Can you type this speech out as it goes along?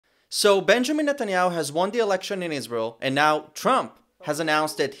So Benjamin Netanyahu has won the election in Israel, and now Trump has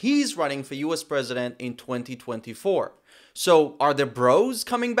announced that he's running for US president in 2024. So are the bros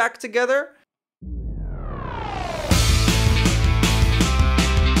coming back together?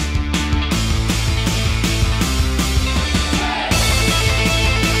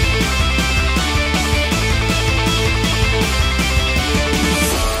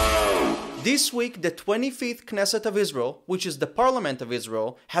 This week, the 25th Knesset of Israel, which is the Parliament of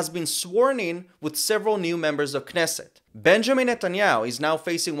Israel, has been sworn in with several new members of Knesset. Benjamin Netanyahu is now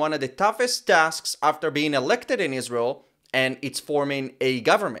facing one of the toughest tasks after being elected in Israel, and it's forming a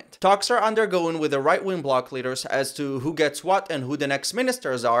government. Talks are undergoing with the right-wing bloc leaders as to who gets what and who the next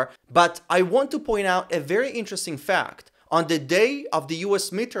ministers are, but I want to point out a very interesting fact. On the day of the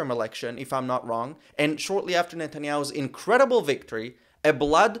US midterm election, if I'm not wrong, and shortly after Netanyahu's incredible victory, a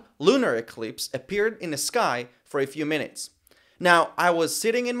blood lunar eclipse appeared in the sky for a few minutes. Now, I was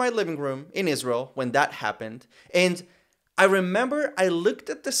sitting in my living room in Israel when that happened, and I remember I looked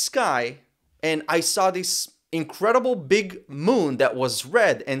at the sky and I saw this incredible big moon that was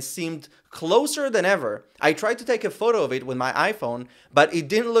red and seemed closer than ever. I tried to take a photo of it with my iPhone, but it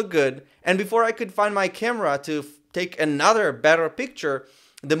didn't look good, and before I could find my camera to take another better picture,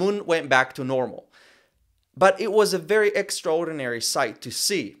 the moon went back to normal. But it was a very extraordinary sight to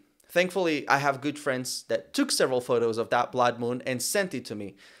see. Thankfully, I have good friends that took several photos of that blood moon and sent it to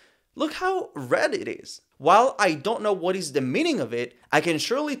me. Look how red it is. While I don't know what is the meaning of it, I can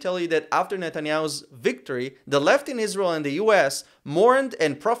surely tell you that after Netanyahu's victory, the left in Israel and the US mourned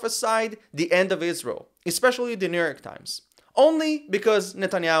and prophesied the end of Israel, especially the New York Times, only because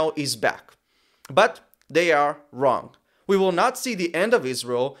Netanyahu is back. But they are wrong. We will not see the end of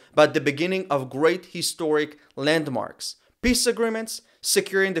Israel, but the beginning of great historic landmarks, peace agreements,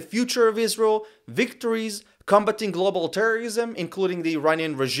 securing the future of Israel, victories, combating global terrorism, including the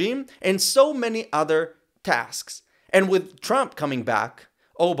Iranian regime, and so many other tasks. And with Trump coming back,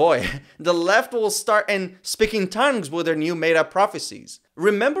 oh boy, the left will start and speak in tongues with their new made-up prophecies.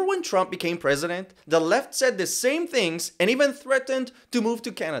 Remember when Trump became president? The left said the same things and even threatened to move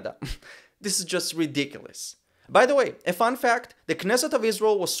to Canada. This is just ridiculous. By the way, a fun fact, the Knesset of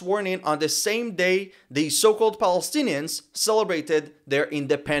Israel was sworn in on the same day the so-called Palestinians celebrated their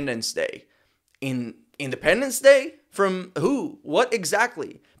Independence Day. Independence Day? From who? What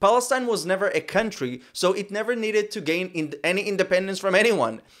exactly? Palestine was never a country, so it never needed to gain any independence from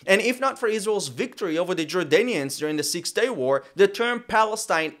anyone. And if not for Israel's victory over the Jordanians during the Six-Day War, the term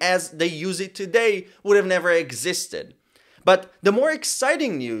Palestine as they use it today would have never existed. But the more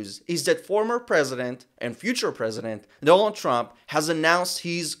exciting news is that former president and future president Donald Trump has announced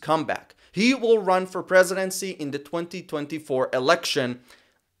his comeback. He will run for presidency in the 2024 election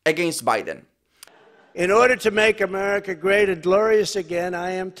against Biden. In order to make America great and glorious again,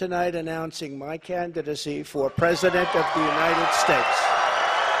 I am tonight announcing my candidacy for President of the United States.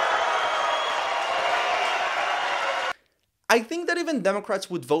 I think that even Democrats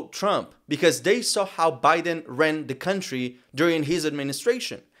would vote Trump because they saw how Biden ran the country during his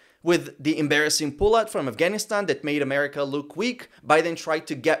administration. With the embarrassing pullout from Afghanistan that made America look weak, Biden tried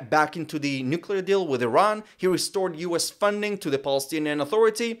to get back into the nuclear deal with Iran. He restored US funding to the Palestinian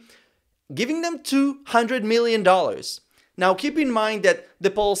Authority, giving them $200 million. Now keep in mind that the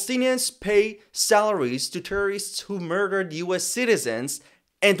Palestinians pay salaries to terrorists who murdered US citizens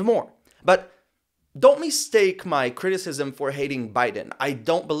and more. But don't mistake my criticism for hating Biden. I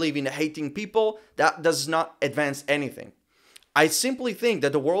don't believe in hating people. That does not advance anything. I simply think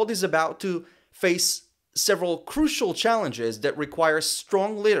that the world is about to face several crucial challenges that require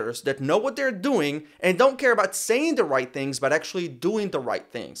strong leaders that know what they're doing and don't care about saying the right things, but actually doing the right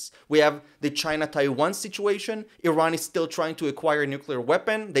things. We have the China-Taiwan situation. Iran is still trying to acquire a nuclear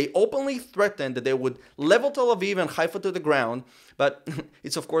weapon. They openly threatened that they would level Tel Aviv and Haifa to the ground, but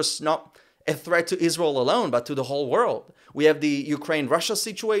it's of course not a threat to Israel alone, but to the whole world. We have the Ukraine-Russia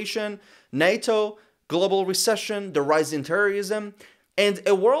situation, NATO, global recession, the rise in terrorism, and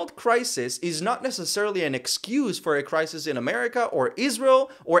a world crisis is not necessarily an excuse for a crisis in America or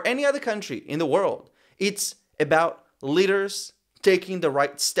Israel or any other country in the world. It's about leaders taking the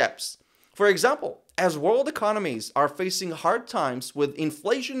right steps. For example, as world economies are facing hard times with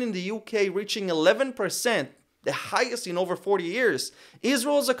inflation in the UK reaching 11%, the highest in over 40 years,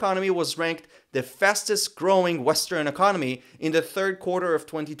 Israel's economy was ranked the fastest growing Western economy in the third quarter of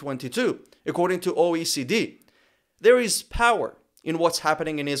 2022, according to OECD. There is power in what's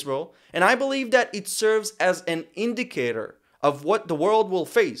happening in Israel, and I believe that it serves as an indicator of what the world will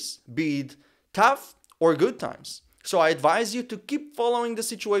face, be it tough or good times. So I advise you to keep following the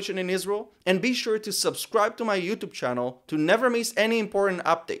situation in Israel and be sure to subscribe to my YouTube channel to never miss any important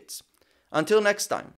updates. Until next time.